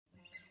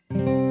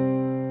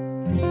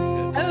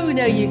Oh,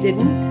 no, you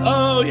didn't.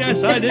 Oh,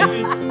 yes, I did.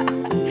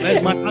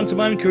 There's my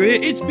pantomime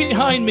career. It's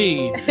behind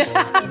me.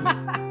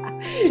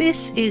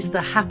 This is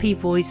the Happy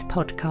Voice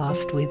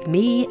podcast with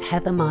me,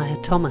 Heather Meyer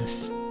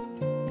Thomas.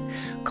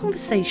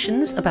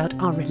 Conversations about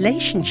our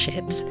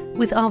relationships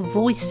with our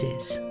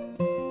voices.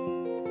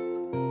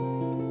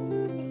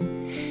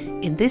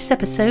 In this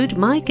episode,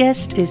 my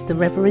guest is the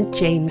Reverend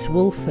James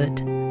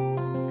Woolford,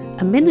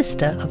 a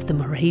minister of the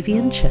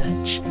Moravian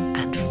Church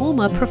and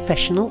former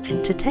professional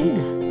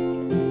entertainer.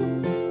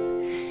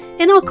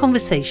 In our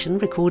conversation,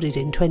 recorded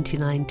in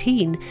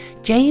 2019,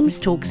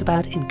 James talks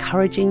about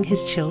encouraging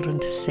his children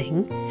to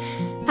sing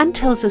and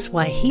tells us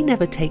why he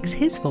never takes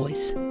his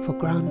voice for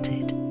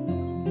granted.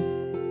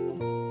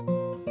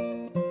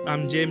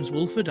 I'm James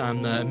Woolford.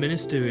 I'm a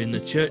minister in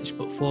the church,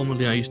 but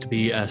formerly I used to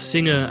be a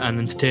singer and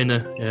entertainer,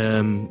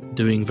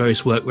 doing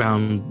various work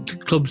around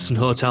clubs and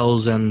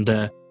hotels and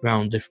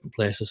around different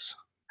places.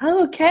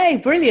 Okay,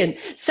 brilliant.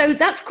 So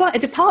that's quite a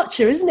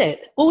departure, isn't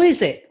it? Or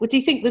is it? What do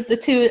you think that the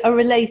two are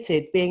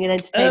related, being an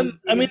entertainer?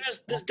 I mean,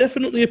 there's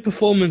definitely a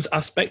performance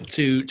aspect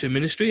to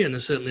ministry, and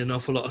there's certainly an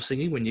awful lot of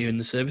singing when you're in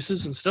the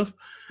services and stuff.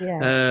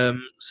 Yeah.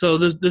 So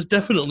there's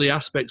definitely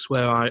aspects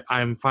where I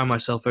find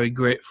myself very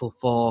grateful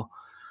for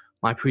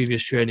my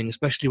previous training,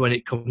 especially when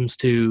it comes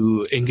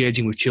to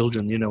engaging with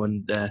children,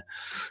 and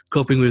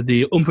coping with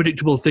the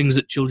unpredictable things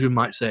that children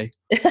might say.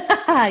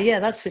 Yeah,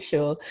 that's for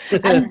sure.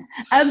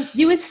 And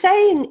you were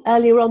saying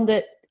earlier on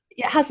that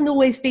it hasn't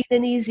always been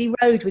an easy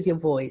road with your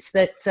voice,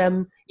 that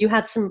you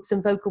had some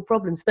vocal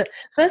problems. But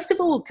first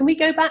of all, can we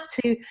go back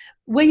to,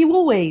 were you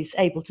always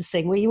able to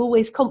sing? Were you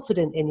always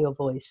confident in your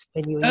voice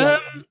when you were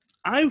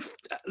young?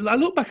 I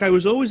look back, I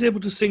was always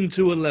able to sing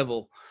to a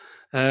level.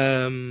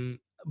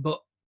 But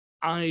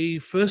I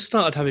first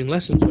started having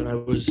lessons when I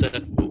was...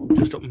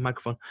 just dropped my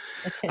microphone.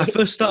 Okay. I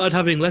first started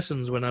having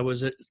lessons when I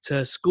was at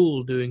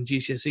school doing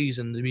GCSEs,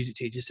 and the music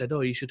teacher said, "Oh,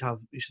 you should have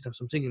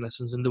some singing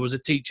lessons." And there was a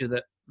teacher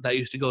that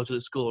used to go to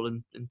the school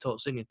and taught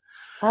singing.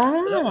 But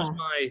that was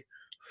my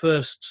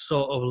first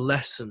sort of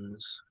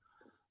lessons,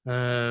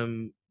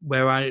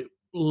 where I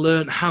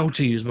learned how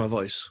to use my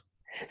voice.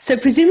 So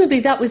presumably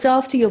that was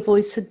after your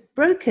voice had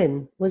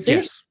broken, was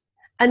it? Yes.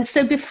 And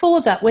so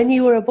before that, when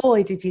you were a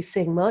boy, did you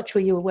sing much?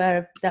 Were you aware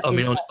of that? I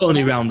mean,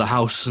 only around the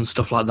house and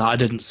stuff like that. I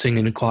didn't sing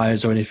in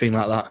choirs or anything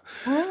like that.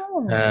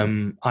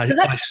 Oh.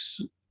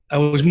 I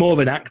was more of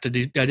an actor.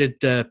 I did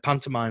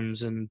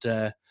pantomimes and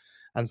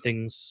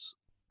things.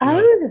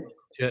 Oh,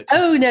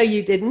 no,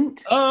 you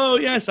didn't. Oh,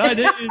 yes, I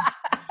did.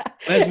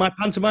 There's my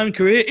pantomime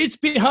career. It's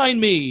behind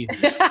me.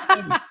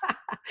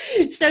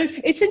 So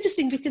it's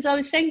interesting because I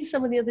was saying to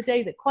someone the other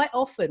day that quite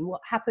often what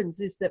happens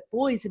is that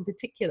boys in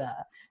particular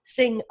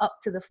sing up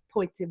to the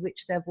point in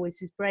which their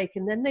voices break,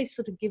 and then they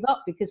sort of give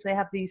up because they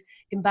have these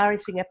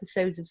embarrassing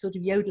episodes of sort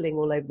of yodeling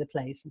all over the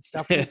place and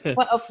stuff. And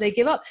quite often they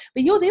give up.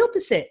 But you're the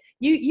opposite.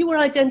 You were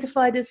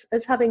identified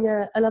as having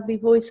a lovely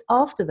voice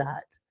after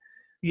that.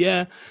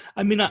 Yeah.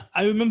 I mean,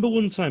 I remember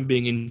one time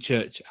being in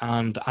church,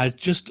 and I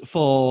just,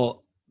 for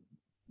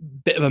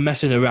bit of a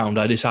messing around,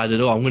 I decided,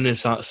 I'm going to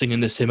start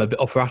singing this hymn a bit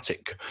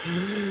operatic.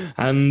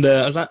 And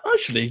I was like,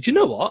 actually, do you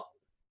know what?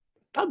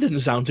 That didn't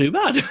sound too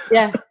bad.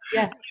 Yeah.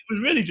 It was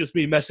really just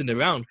me messing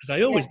around, because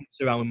I always mess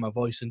around with my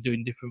voice and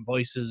doing different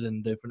voices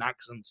and different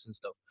accents and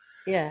stuff.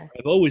 Yeah.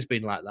 I've always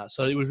been like that.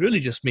 So it was really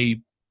just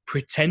me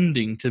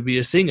pretending to be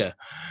a singer.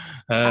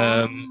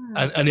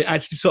 And it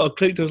actually sort of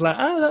clicked. I was like,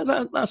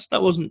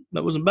 that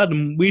wasn't bad.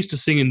 And we used to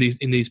sing in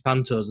these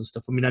pantos and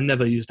stuff. I mean, I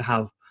never used to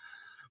have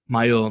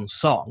my own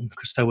song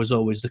because I was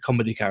always the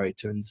comedy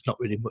character, and there's not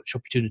really much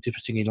opportunity for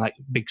singing like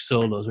big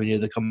solos when you're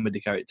the comedy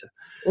character.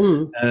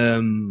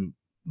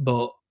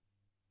 But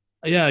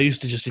yeah, I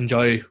used to just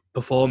enjoy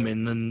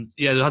performing, and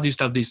I used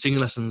to have these singing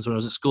lessons when I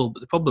was at school. But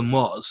the problem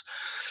was,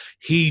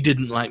 he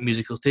didn't like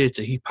musical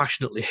theatre. He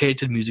passionately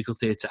hated musical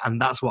theatre,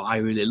 and that's what I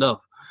really love.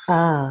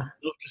 I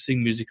love to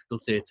sing musical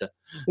theatre.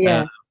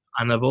 Yeah.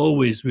 And I've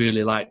always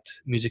really liked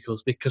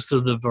musicals because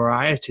of the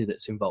variety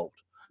that's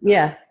involved.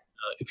 Yeah.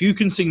 If you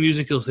can sing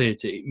musical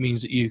theatre, it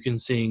means that you can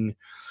sing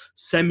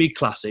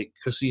semi-classic,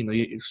 because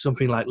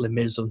something like Les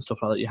Mis and stuff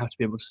like that, you have to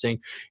be able to sing.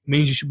 It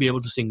means you should be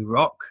able to sing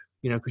rock,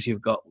 because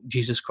you've got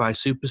Jesus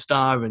Christ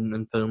Superstar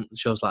and film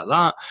shows like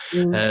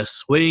that,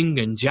 swing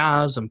and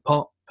jazz and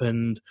pop,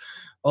 and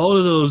all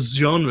of those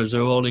genres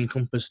are all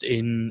encompassed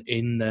in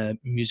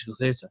musical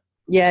theatre.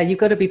 Yeah, you've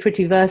got to be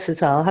pretty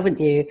versatile, haven't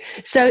you?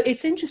 So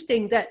it's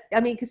interesting that,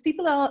 because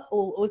people are,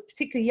 or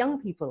particularly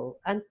young people,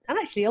 and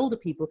actually older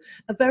people,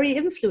 are very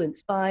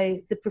influenced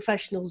by the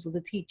professionals or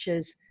the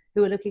teachers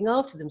who are looking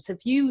after them. So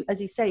if you, as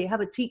you say, you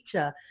have a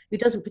teacher who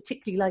doesn't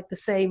particularly like the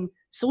same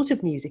sort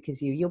of music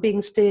as you're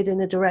being steered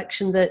in a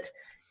direction that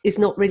is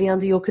not really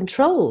under your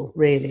control,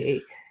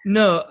 really.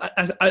 No,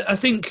 I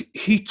think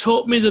he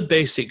taught me the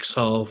basics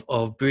of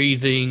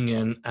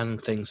breathing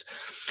and things.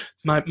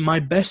 My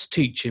best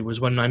teacher was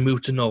when I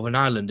moved to Northern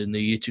Ireland in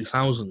the year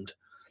 2000.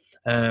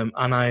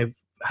 And I've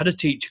had a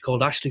teacher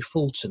called Ashley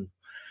Fulton.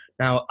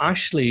 Now,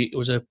 Ashley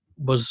was a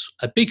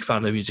big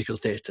fan of musical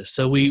theatre,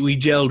 so we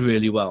gelled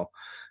really well.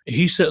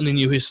 he certainly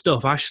knew his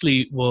stuff.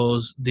 Ashley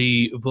was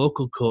the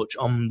vocal coach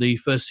on the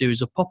first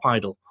series of Pop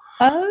Idol.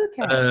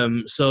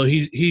 Okay. So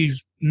he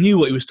knew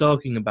what he was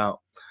talking about.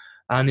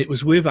 And it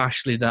was with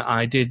Ashley that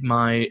I did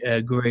my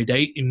grade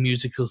 8 in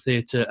musical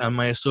theatre and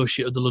my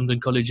associate of the London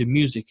College of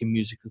Music in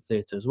musical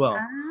theatre as well.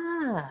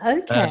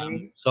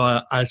 Okay.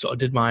 So I sort of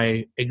did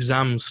my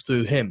exams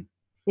through him.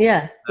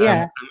 Yeah.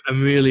 And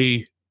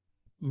really,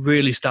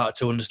 really started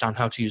to understand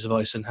how to use a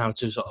voice and how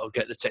to sort of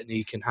get the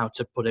technique and how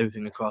to put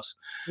everything across.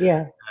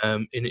 Yeah.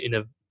 In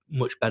a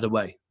much better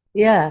way.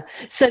 Yeah.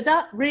 So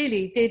that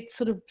really did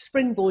sort of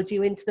springboard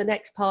you into the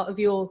next part of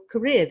your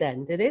career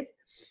then, did it?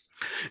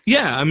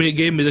 Yeah, I mean, it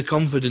gave me the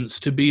confidence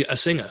to be a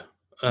singer,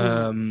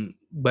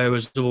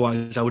 whereas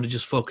otherwise I would have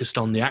just focused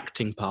on the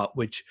acting part,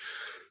 which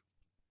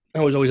I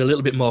was always a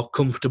little bit more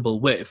comfortable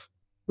with.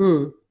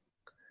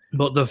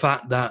 But the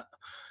fact that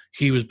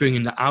he was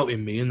bringing that out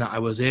in me and that I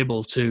was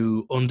able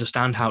to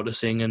understand how to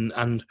sing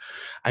and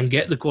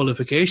get the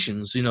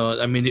qualifications, you know,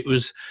 I mean,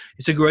 it's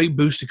a great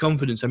boost to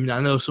confidence. I mean, I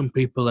know some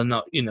people are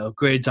not, you know,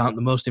 grades aren't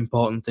the most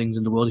important things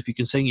in the world. If you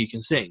can sing, you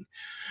can sing.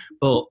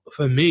 But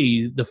for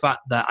me, the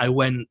fact that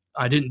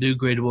I didn't do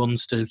grade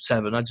 1s to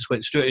 7, I just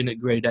went straight in at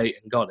grade 8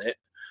 and got it,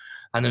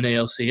 and an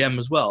ALCM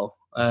as well,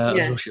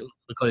 Associate of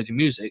the College of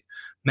Music,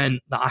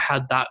 meant that I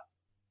had that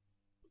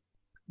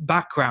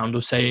background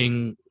of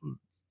saying,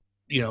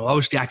 you know,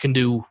 obviously I can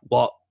do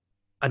what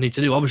I need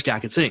to do. Obviously I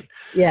can sing.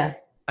 Yeah.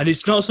 And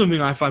it's not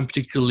something I find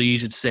particularly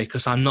easy to say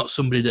because I'm not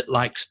somebody that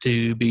likes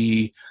to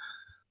be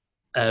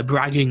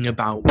bragging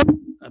about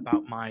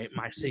my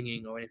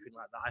singing or anything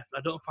like that.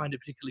 I don't find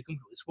it particularly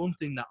comfortable. It's one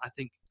thing that I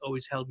think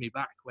always held me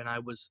back when I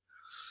was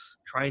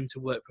trying to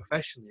work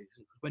professionally.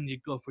 When you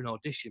go for an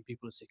audition,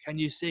 people will say, "Can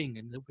you sing?"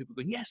 And people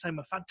go, "Yes, I'm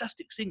a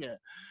fantastic singer."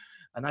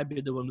 And I'd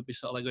be the one that'd be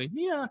sort of like going,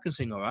 "Yeah, I can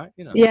sing all right,"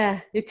 you know.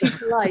 Yeah, you're too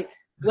polite.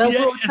 Well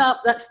brought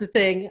up. That's the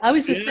thing. I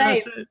was the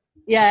same.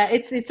 Yeah,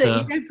 it's you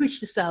don't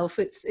push yourself.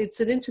 It's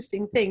an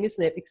interesting thing,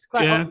 isn't it? Because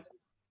quite often,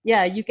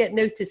 you get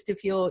noticed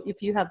if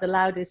you have the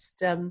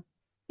loudest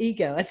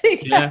ego, I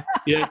think. Yeah.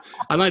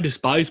 And I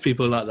despise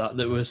people like that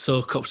were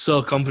so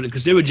confident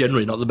because they were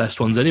generally not the best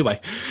ones anyway.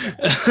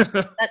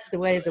 That's the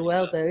way of the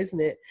world, though,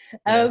 isn't it?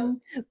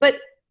 But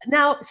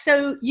now,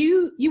 so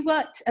you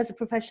worked as a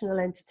professional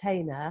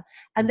entertainer,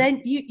 and then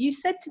you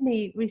said to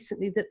me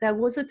recently that there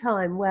was a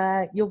time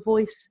where your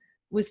voice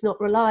was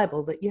not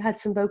reliable, that you had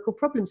some vocal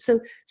problems. So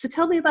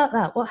tell me about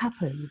that. What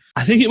happened?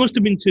 I think it must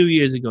have been 2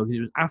 years ago.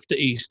 It was after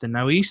Easter.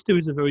 Now, Easter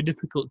is a very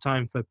difficult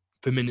time for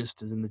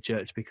ministers in the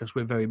church because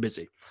we're very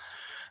busy.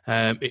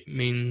 It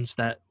means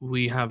that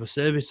we have a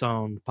service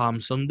on Palm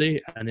Sunday,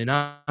 and in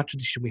our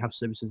tradition, we have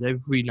services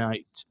every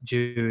night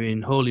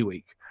during Holy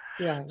Week.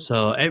 Yeah.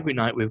 So every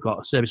night we've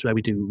got a service where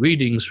we do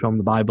readings from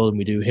the Bible and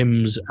we do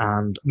hymns.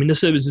 And I mean, the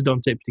services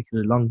don't take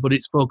particularly long, but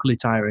it's vocally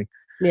tiring.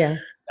 Yeah.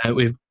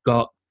 We've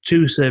got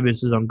 2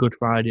 services on Good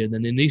Friday, and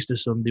then in Easter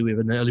Sunday we have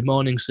an early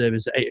morning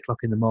service at 8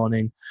 o'clock in the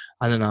morning,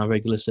 and then our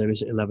regular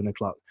service at 11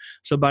 o'clock.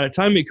 So by the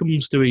time it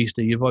comes to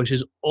Easter, your voice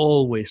is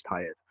always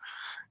tired.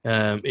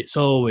 It's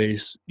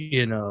always,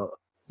 you know,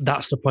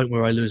 that's the point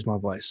where I lose my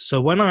voice.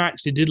 So when I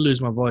actually did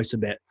lose my voice a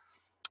bit,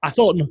 I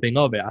thought nothing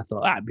of it. I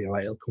thought that'd be all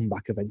right. It'll come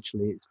back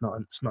eventually. It's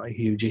not a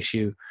huge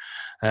issue.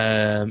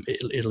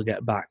 It'll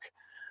get back.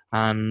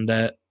 And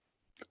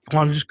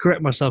I'll just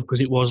correct myself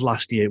because it was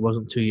last year. It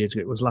wasn't 2 years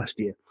ago. It was last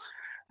year.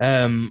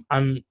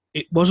 And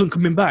it wasn't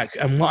coming back.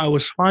 And what I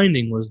was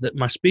finding was that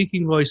my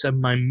speaking voice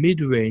and my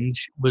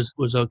mid-range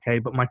was okay,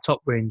 but my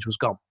top range was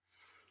gone.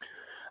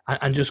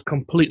 And just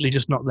completely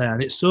just not there.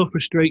 And it's so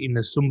frustrating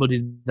as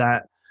somebody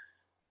that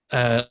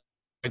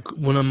like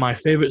one of my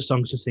favourite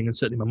songs to sing, and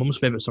certainly my mum's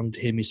favourite song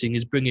to hear me sing,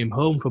 is Bring Him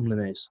Home from Les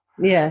Mis.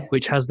 Yeah.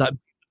 Which has that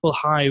beautiful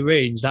high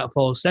range, that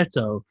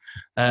falsetto.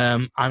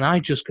 And I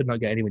just could not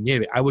get anywhere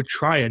near it. I would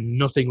try and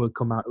nothing would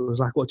come out. It was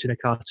like watching a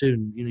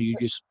cartoon. You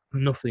know,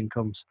 nothing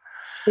comes.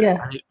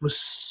 Yeah. And it was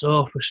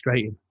so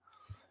frustrating.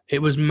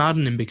 It was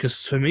maddening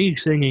because for me,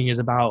 singing is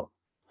about,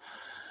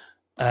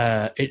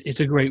 it's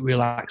a great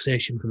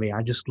relaxation for me.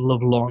 I just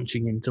love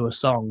launching into a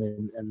song,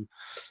 and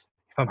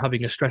if I'm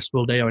having a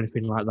stressful day or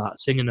anything like that,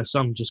 singing a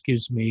song just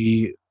gives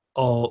me,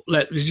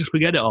 let's just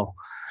forget it all.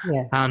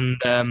 Yeah.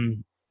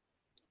 And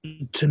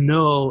to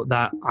know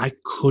that I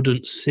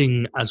couldn't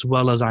sing as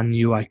well as I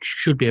knew I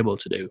should be able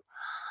to do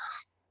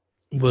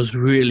was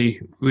really,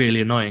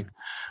 really annoying.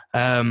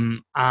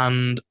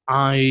 And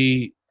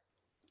I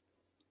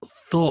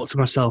thought to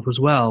myself as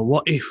well,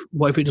 what if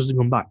it doesn't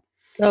come back?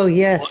 Oh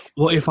yes.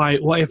 What if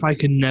I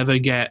can never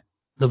get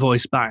the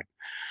voice back?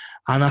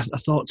 And I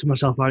thought to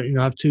myself, I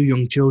have 2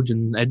 young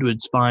children,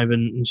 Edward's 5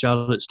 and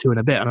Charlotte's 2 and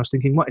a bit, and I was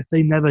thinking, what if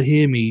they never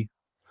hear me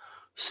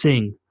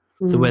sing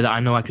the way that I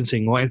know I can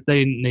sing? What if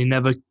they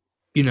never,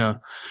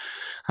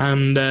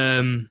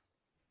 And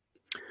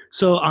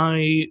so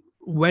I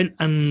went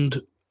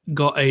and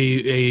got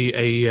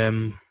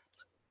a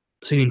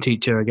singing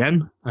teacher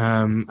again,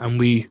 and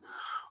we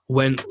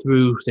went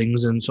through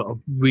things and sort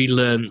of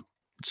relearned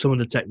some of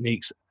the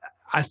techniques.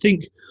 I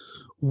think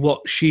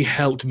what she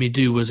helped me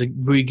do was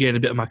regain a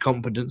bit of my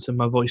confidence, and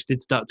my voice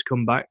did start to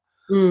come back.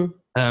 Mm.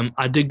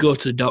 I did go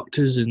to the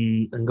doctors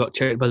and got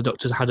checked by the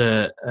doctors. I had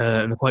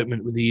an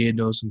appointment with the ear,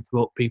 nose, and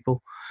throat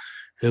people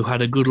who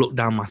had a good look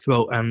down my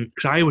throat. And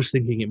because I was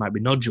thinking it might be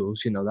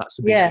nodules, that's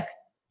a big Yeah.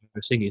 thing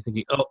for singing.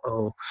 Thinking,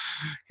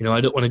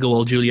 I don't want to go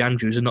all Julie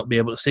Andrews and not be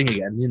able to sing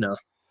again,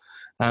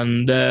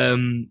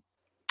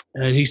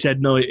 And he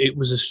said no, it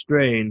was a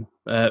strain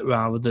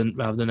rather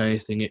than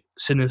anything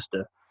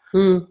sinister.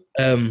 Mm.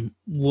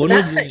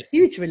 That's a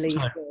huge relief,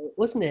 Sorry. though,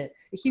 wasn't it?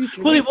 A huge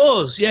relief. Well, it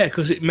was, yeah,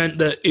 because it meant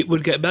that it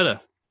would get better.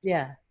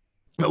 Yeah.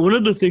 But one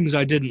of the things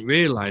I didn't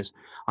realise,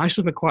 I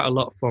suffer quite a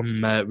lot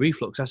from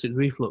reflux, acid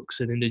reflux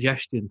and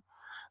indigestion.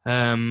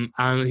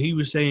 And he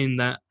was saying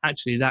that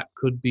actually that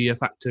could be a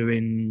factor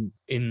in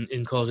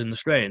causing the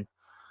strain.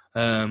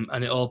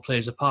 And it all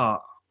plays a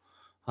part.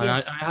 And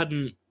Yeah. I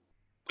hadn't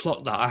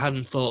clocked that. I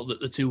hadn't thought that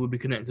the two would be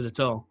connected at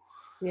all.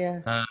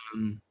 Yeah.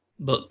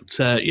 But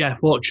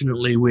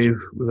fortunately with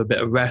a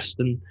bit of rest,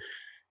 and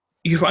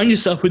you find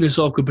yourself in this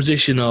awkward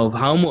position of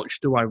how much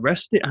do I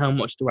rest it, how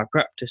much do I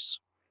practice?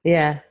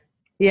 Yeah.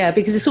 Yeah,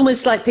 because it's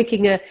almost like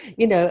picking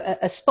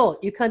a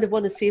spot. You kind of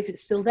want to see if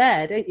it's still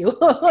there, don't you?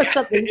 Or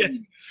something. Yeah.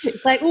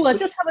 It's like, I'll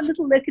just have a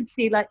little look and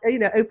see, like,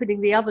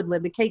 opening the oven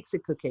when the cakes are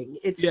cooking.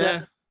 It's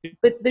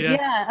But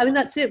yeah, I mean,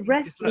 that's it.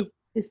 Rest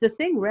is the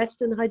thing,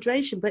 rest and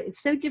hydration. But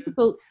it's so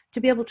difficult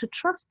to be able to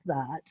trust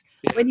that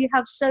when you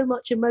have so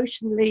much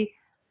emotionally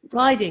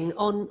riding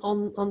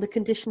on the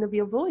condition of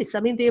your voice. I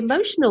mean, the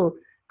emotional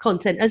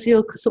content, as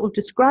you're sort of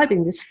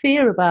describing, this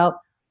fear about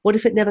what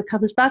if it never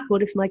comes back?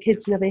 What if my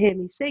kids never hear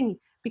me sing?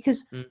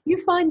 Because you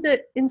find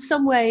that in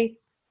some way,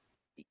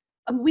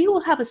 we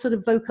all have a sort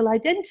of vocal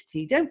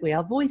identity, don't we?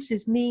 Our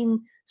voices mean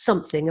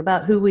something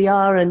about who we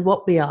are and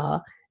what we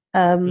are.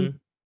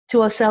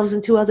 To ourselves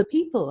and to other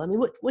people. I mean,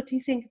 what do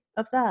you think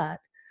of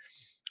that?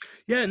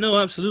 Yeah, no,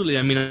 absolutely.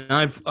 I mean,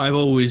 I've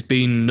always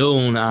been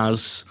known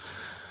as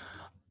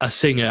a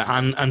singer,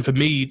 and for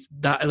me,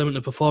 that element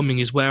of performing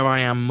is where I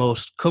am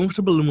most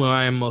comfortable and where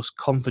I am most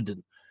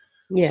confident.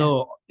 Yeah.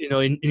 So,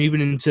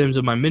 even in terms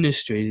of my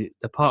ministry,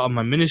 the part of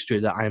my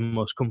ministry that I'm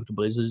most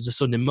comfortable is the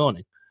Sunday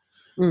morning.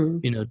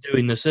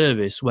 Doing the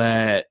service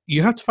where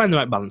you have to find the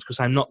right balance,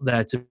 because I'm not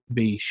there to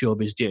be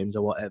Showbiz James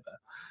or whatever.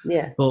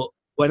 Yeah. But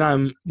when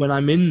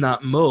I'm in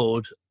that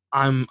mode,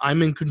 I'm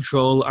in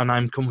control and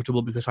I'm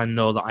comfortable because I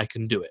know that I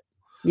can do it.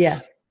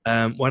 Yeah.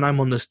 When I'm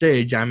on the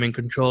stage, I'm in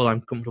control,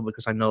 I'm comfortable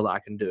because I know that I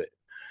can do it.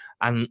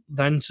 And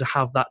then to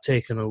have that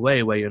taken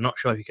away where you're not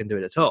sure if you can do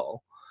it at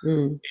all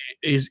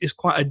is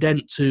quite a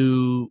dent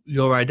to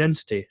your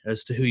identity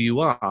as to who you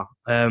are.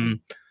 I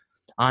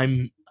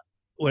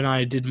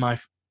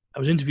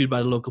was interviewed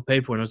by the local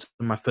paper when I was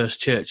in my first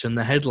church, and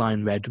the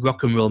headline read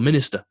 "Rock and Roll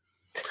Minister."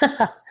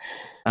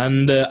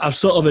 And I've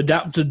sort of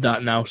adapted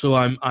that now, so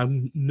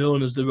I'm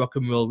known as the Rock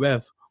and Roll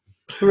Rev.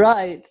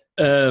 Right.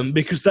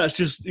 Because that's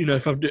just,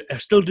 I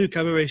still do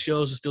cabaret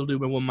shows, I still do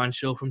my one-man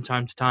show from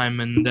time to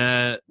time, and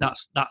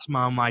that's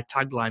my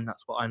tagline.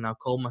 That's what I now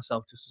call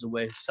myself, just as a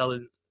way of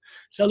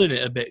selling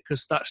it a bit,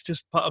 because that's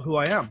just part of who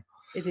I am.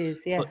 It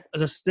is, yeah. But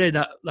as I say,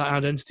 that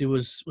identity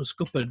was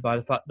scuppered by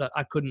the fact that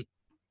I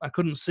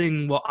couldn't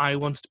sing what I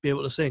wanted to be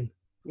able to sing.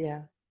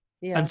 Yeah.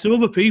 Yeah. And to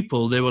other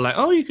people, they were like,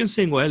 "Oh, you can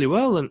sing really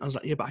well." And I was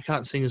like, "Yeah, but I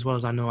can't sing as well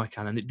as I know I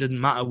can." And it didn't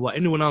matter what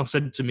anyone else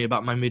said to me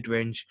about my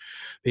mid-range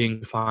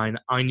being fine.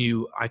 I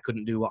knew I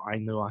couldn't do what I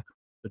know I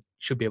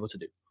should be able to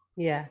do.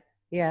 Yeah,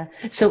 yeah.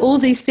 So all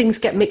these things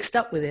get mixed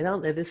up with it,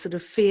 aren't they? This sort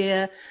of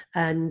fear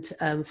and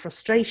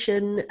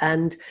frustration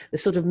and the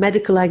sort of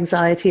medical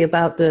anxiety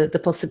about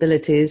the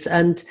possibilities.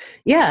 And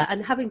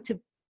having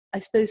to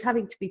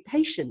be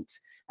patient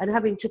and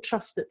having to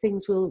trust that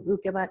things will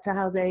go back to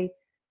how they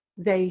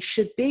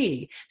should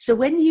be. So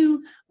when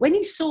you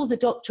saw the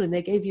doctor and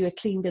they gave you a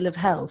clean bill of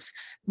health,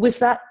 was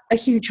that a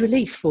huge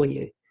relief for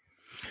you?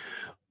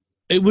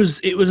 It was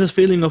a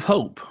feeling of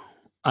hope,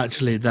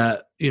 actually,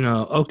 that,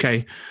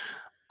 okay,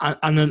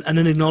 and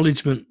an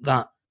acknowledgement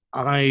that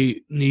I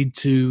need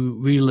to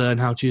relearn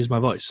how to use my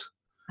voice.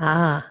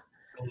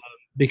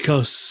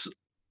 Because,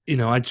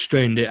 I'd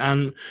strained it,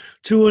 and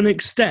to an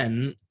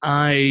extent,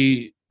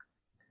 I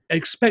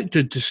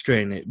expected to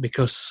strain it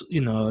because,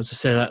 as I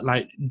said,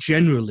 like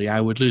generally I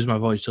would lose my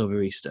voice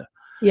over Easter.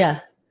 Yeah.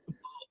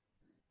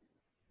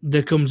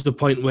 There comes the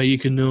point where you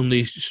can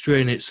only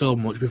strain it so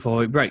much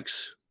before it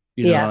breaks,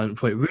 and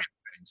before it really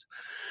breaks.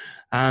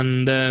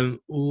 And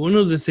one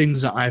of the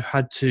things that I've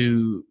had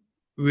to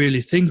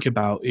really think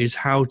about is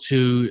how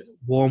to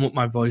warm up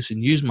my voice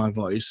and use my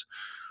voice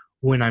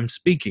when I'm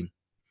speaking.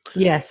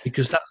 Yes.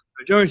 Because that's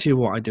the majority of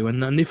what I do.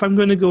 And if I'm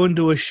going to go and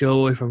do a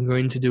show, if I'm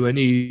going to do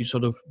any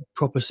sort of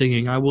proper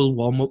singing, I will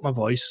warm up my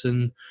voice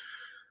and,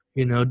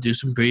 do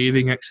some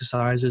breathing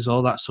exercises,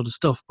 all that sort of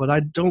stuff. But I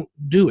don't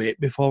do it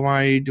before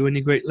I do any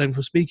great length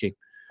of speaking.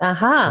 On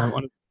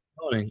a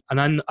morning.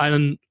 And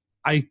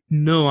I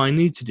know I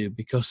need to do,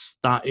 because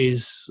that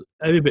is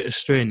every bit as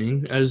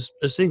straining as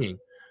singing.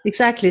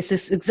 Exactly.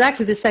 It's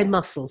exactly the same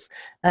muscles.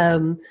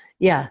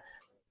 Yeah.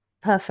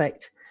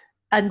 Perfect.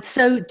 And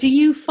so do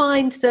you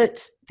find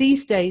that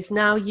these days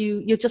now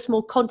you're just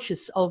more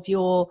conscious of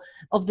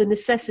the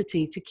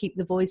necessity to keep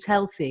the voice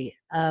healthy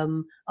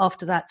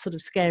after that sort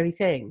of scary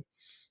thing?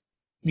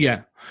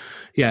 Yeah.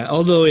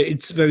 Although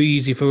it's very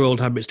easy for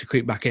old habits to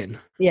creep back in.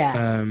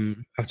 Yeah. You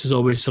have to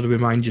always sort of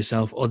remind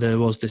yourself, oh, there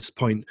was this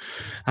point.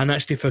 And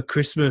actually for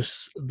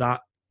Christmas,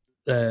 that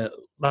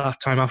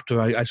last time after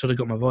I sort of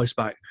got my voice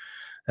back,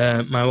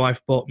 my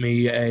wife bought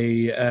me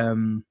a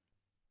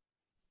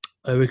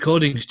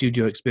recording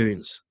studio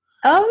experience.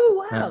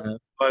 Oh, wow.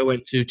 I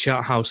went to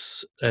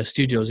Charthouse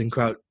Studios in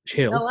Crouch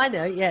Hill. Oh, I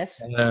know,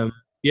 yes.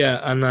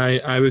 Yeah, and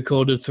I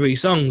recorded 3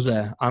 songs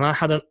there, and I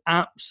had an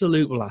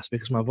absolute blast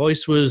because my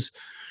voice was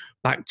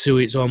back to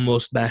its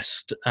almost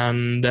best,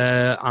 and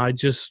I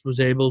just was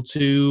able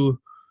to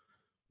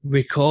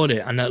record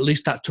it, and at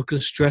least that took the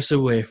stress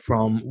away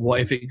from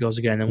what if it goes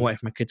again, and what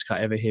if my kids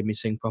can't ever hear me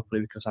sing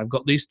properly, because I've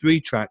got these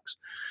 3 tracks.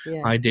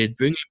 Yeah. I did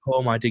Bring It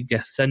Home, I did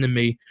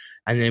Gethsemane,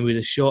 and then with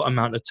a short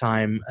amount of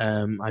time,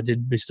 I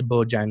did Mr.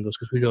 Bojangles,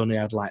 because we'd only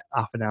had like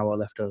half an hour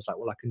left. I was like,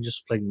 well, I can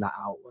just fling that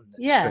out, and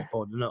it's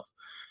straightforward enough.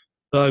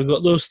 So I've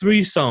got those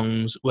 3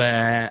 songs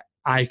where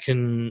I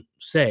can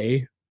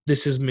say,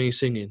 this is me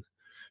singing.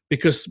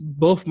 Because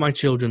both my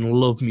children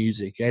love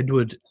music.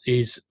 Edward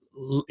he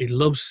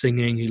loves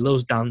singing, he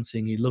loves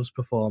dancing, he loves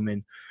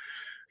performing.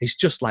 He's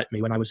just like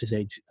me when I was his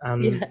age.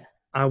 And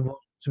I want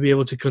to be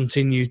able to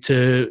continue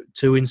to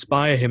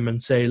inspire him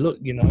and say, look,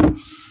 you know,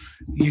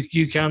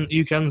 you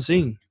can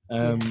sing.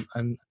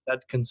 And Dad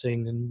can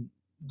sing, and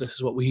this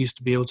is what we used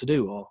to be able to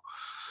do. Or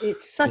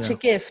it's such a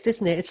gift,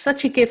 isn't it? It's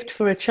such a gift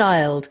for a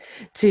child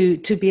to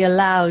be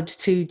allowed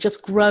to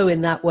just grow in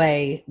that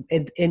way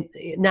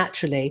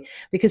naturally,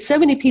 because so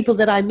many people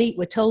that I meet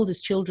were told as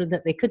children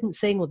that they couldn't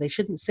sing or they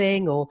shouldn't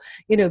sing, or,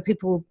 you know,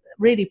 people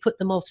really put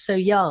them off so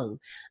young.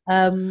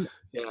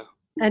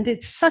 And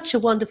it's such a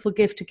wonderful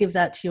gift to give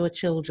that to your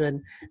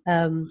children.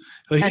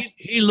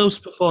 He loves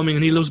performing,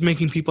 and he loves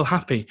making people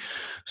happy.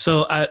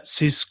 So at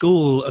his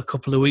school a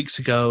couple of weeks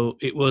ago,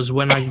 it was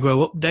When I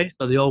Grow Up Day.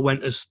 So they all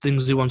went as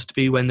things they wanted to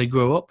be when they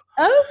grow up.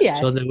 Oh,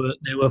 yes. So they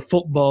were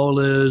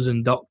footballers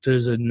and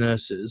doctors and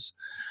nurses.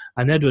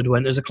 And Edward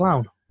went as a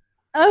clown.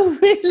 Oh,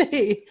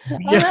 really?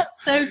 Oh,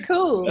 that's so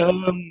cool.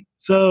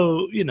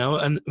 So, you know,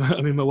 and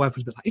I mean, my wife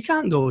was a bit like, he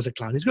can't go as a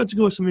clown. He's got to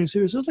go as something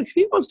serious. I was like, if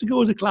he wants to go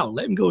as a clown,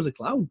 let him go as a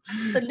clown.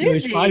 Absolutely. You know,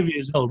 he's 5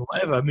 years old,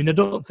 whatever. I mean,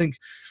 I think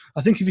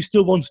if he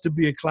still wants to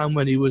be a clown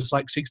when he was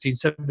like 16,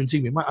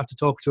 17, we might have to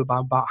talk to him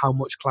about how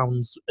much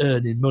clowns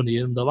earn in money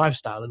and the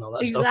lifestyle and all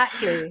that stuff.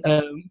 Exactly.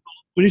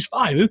 When he's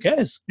 5, who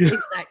cares?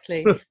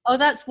 Exactly. Oh,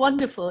 that's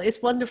wonderful.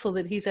 It's wonderful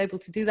that he's able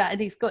to do that, and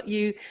he's got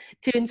you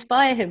to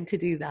inspire him to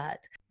do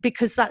that,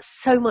 because that's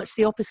so much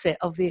the opposite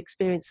of the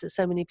experience that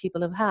so many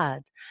people have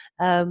had.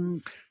 I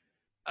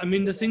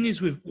mean, the thing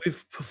is with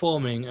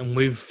performing and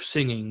with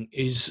singing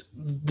is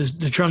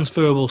the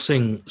transferable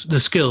the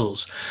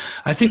skills.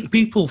 I think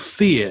people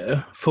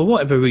fear, for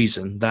whatever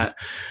reason, that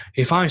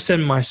if I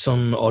send my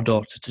son or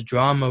daughter to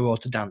drama or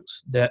to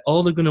dance,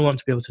 all they're going to want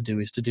to be able to do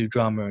is to do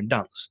drama and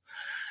dance.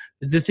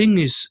 The thing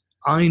is,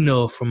 I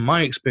know from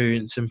my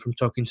experience and from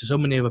talking to so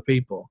many other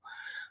people,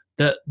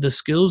 that the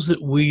skills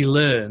that we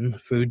learn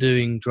through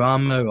doing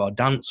drama or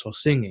dance or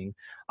singing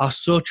are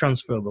so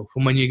transferable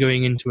from when you're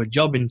going into a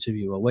job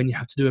interview or when you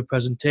have to do a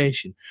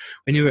presentation.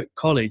 When you're at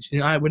college, you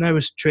know, when I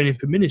was training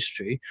for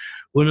ministry,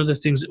 one of the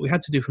things that we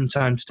had to do from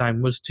time to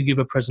time was to give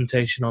a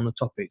presentation on a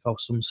topic of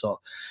some sort.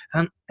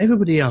 And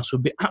everybody else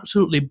would be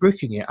absolutely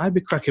bricking it. I'd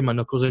be cracking my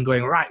knuckles and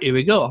going, right, here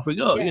we go, off we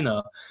go, you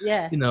know.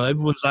 Yeah. You know,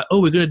 everyone's like,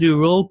 oh, we're going to do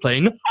role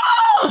playing.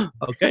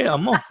 Okay,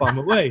 I'm off, I'm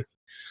away.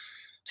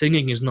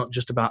 Singing is not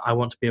just about I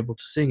want to be able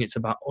to sing, it's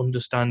about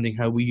understanding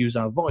how we use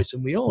our voice,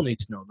 and we all need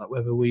to know that,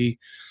 whether we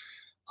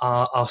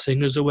are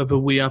singers or whether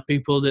we are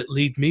people that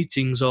lead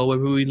meetings or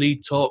whether we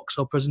lead talks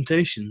or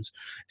presentations.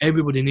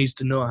 Everybody needs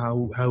to know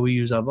how we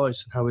use our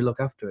voice and how we look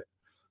after it.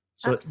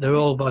 So they're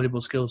all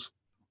valuable skills.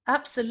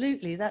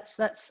 Absolutely, that's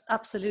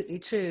absolutely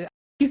true.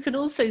 You can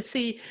also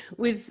see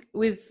with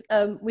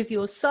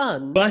your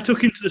son. Well, I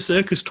took him to the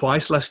circus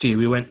twice last year.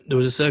 There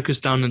was a circus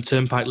down in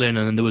Turnpike Lane,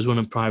 and then there was one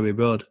on Priory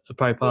Road,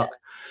 Priory Park. Yeah.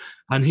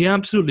 And he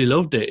absolutely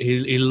loved it.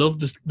 He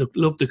loved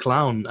the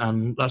clown,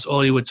 and that's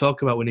all he would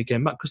talk about when he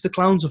came back, because the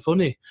clowns are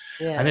funny,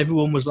 and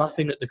everyone was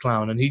laughing at the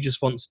clown, and he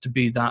just wants to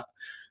be that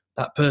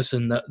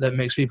person that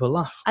makes people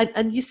laugh.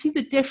 And you see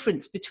the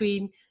difference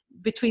between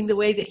the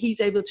way that he's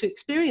able to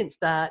experience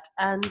that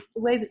and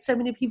the way that so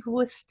many people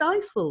were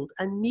stifled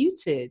and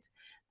muted,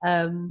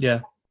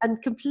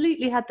 and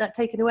completely had that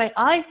taken away.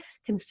 I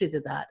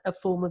consider that a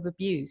form of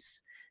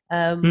abuse.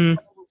 I've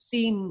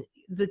seen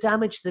the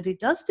damage that it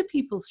does to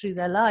people through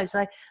their lives.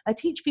 I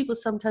teach people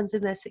sometimes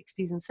in their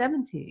 60s and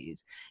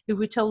 70s who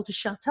were told to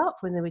shut up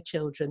when they were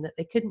children, that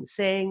they couldn't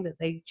sing, that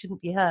they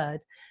shouldn't be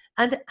heard.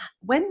 And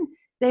when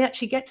they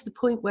actually get to the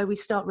point where we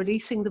start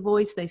releasing the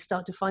voice, they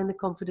start to find the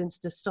confidence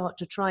to start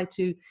to try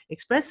to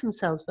express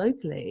themselves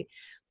vocally,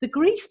 the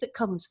grief that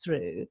comes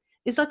through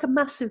is like a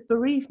massive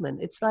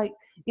bereavement. It's like,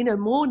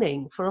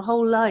 mourning for a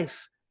whole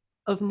life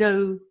of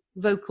no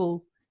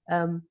vocal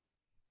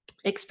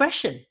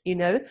expression,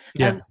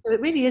 Yeah. So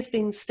it really is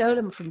being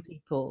stolen from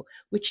people,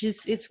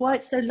 it's why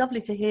it's so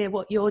lovely to hear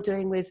what you're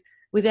doing with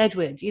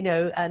Edward,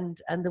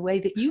 and the way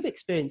that you've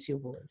experienced your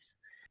voice.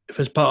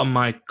 As part of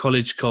my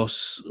college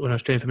course, when I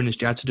was training for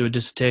ministry, I had to do a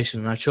dissertation,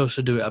 and I chose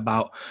to do it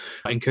about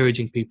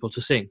encouraging people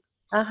to sing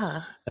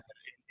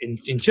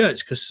in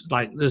church, because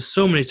there's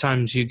so many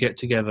times you get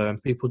together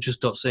and people just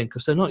don't sing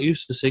because they're not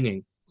used to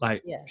singing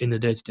in the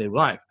day-to-day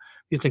life.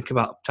 You think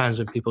about times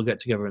when people get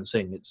together and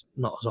sing, it's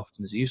not as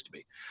often as it used to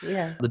be.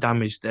 Yeah. The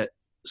damage that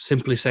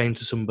simply saying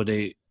to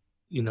somebody,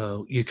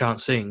 you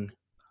can't sing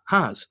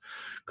has.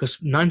 Because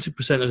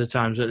 90% of the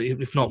times,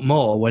 if not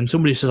more, when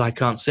somebody says, I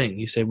can't sing,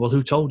 you say, well,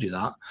 who told you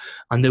that?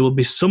 And there will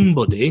be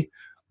somebody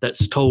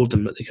that's told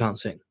them that they can't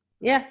sing.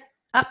 Yeah,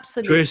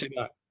 absolutely. Trace it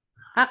back.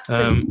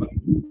 Absolutely.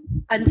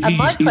 And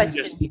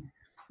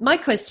my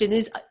question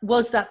is,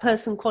 was that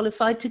person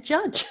qualified to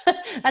judge?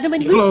 And I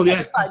mean, who's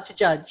qualified to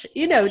judge?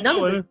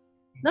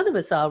 None of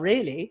us are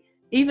really,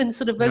 even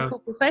sort of vocal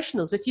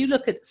professionals. If you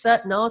look at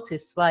certain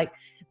artists like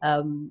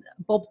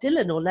Bob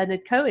Dylan or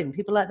Leonard Cohen,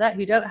 people like that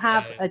who don't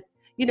have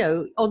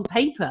on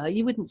paper,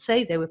 you wouldn't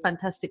say they were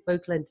fantastic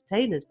vocal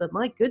entertainers, but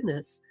my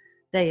goodness,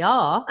 they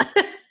are.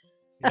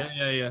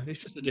 Yeah.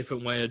 It's just a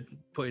different way of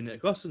putting it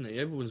across, isn't it?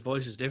 Everyone's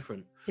voice is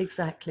different.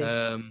 Exactly.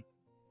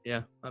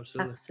 Yeah,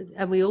 absolutely.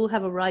 And we all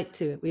have a right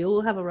to it. We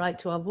all have a right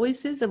to our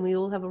voices, and we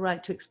all have a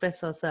right to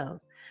express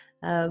ourselves.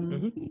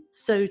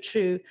 So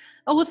true.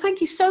 Oh, well,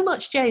 thank you so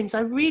much, James. I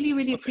really,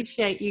 really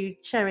appreciate you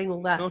sharing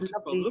all that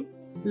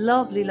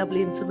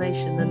lovely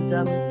information, and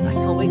I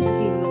can't wait to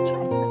hear your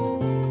translation.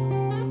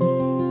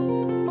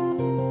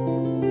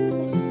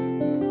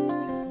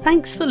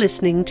 Thanks for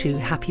listening to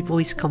Happy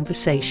Voice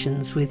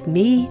Conversations with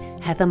me,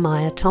 Heather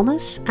Meyer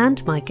Thomas,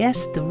 and my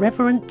guest, the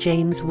Reverend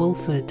James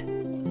Woolford.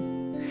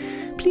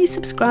 Please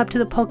subscribe to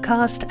the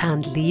podcast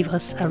and leave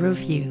us a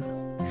review.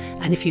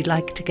 And if you'd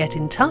like to get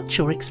in touch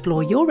or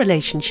explore your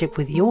relationship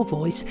with your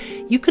voice,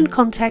 you can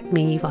contact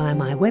me via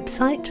my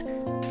website,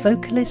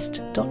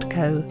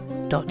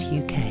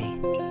 vocalist.co.uk.